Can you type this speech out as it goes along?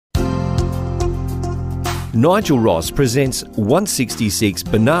Nigel Ross presents 166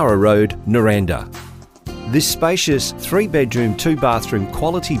 Benara Road Noranda. This spacious 3-bedroom, 2-bathroom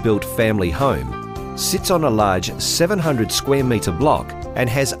quality-built family home sits on a large 700 square metre block and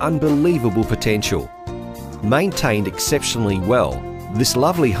has unbelievable potential. Maintained exceptionally well, this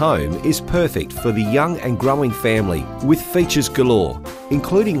lovely home is perfect for the young and growing family with features galore,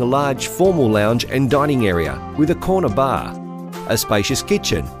 including a large formal lounge and dining area with a corner bar, a spacious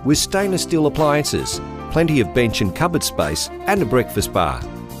kitchen with stainless steel appliances, plenty of bench and cupboard space and a breakfast bar.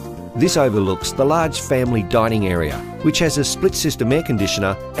 This overlooks the large family dining area, which has a split system air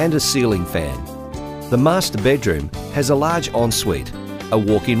conditioner and a ceiling fan. The master bedroom has a large ensuite, a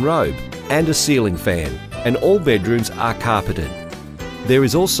walk-in robe and a ceiling fan, and all bedrooms are carpeted. There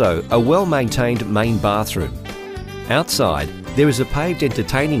is also a well-maintained main bathroom. Outside, there is a paved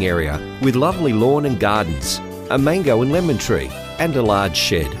entertaining area with lovely lawn and gardens, a mango and lemon tree and a large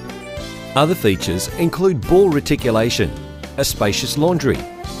shed. Other features include ball reticulation, a spacious laundry,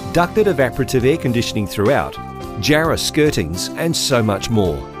 ducted evaporative air conditioning throughout, Jarrah skirtings and so much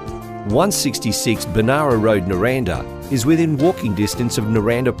more. 166 Benara Road Noranda is within walking distance of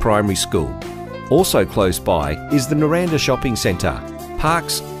Noranda Primary School. Also close by is the Noranda Shopping Centre,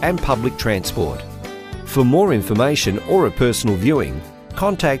 parks and public transport. For more information or a personal viewing,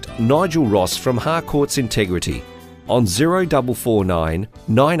 contact Nigel Ross from Harcourts Integrity on 0449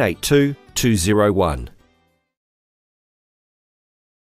 982 201.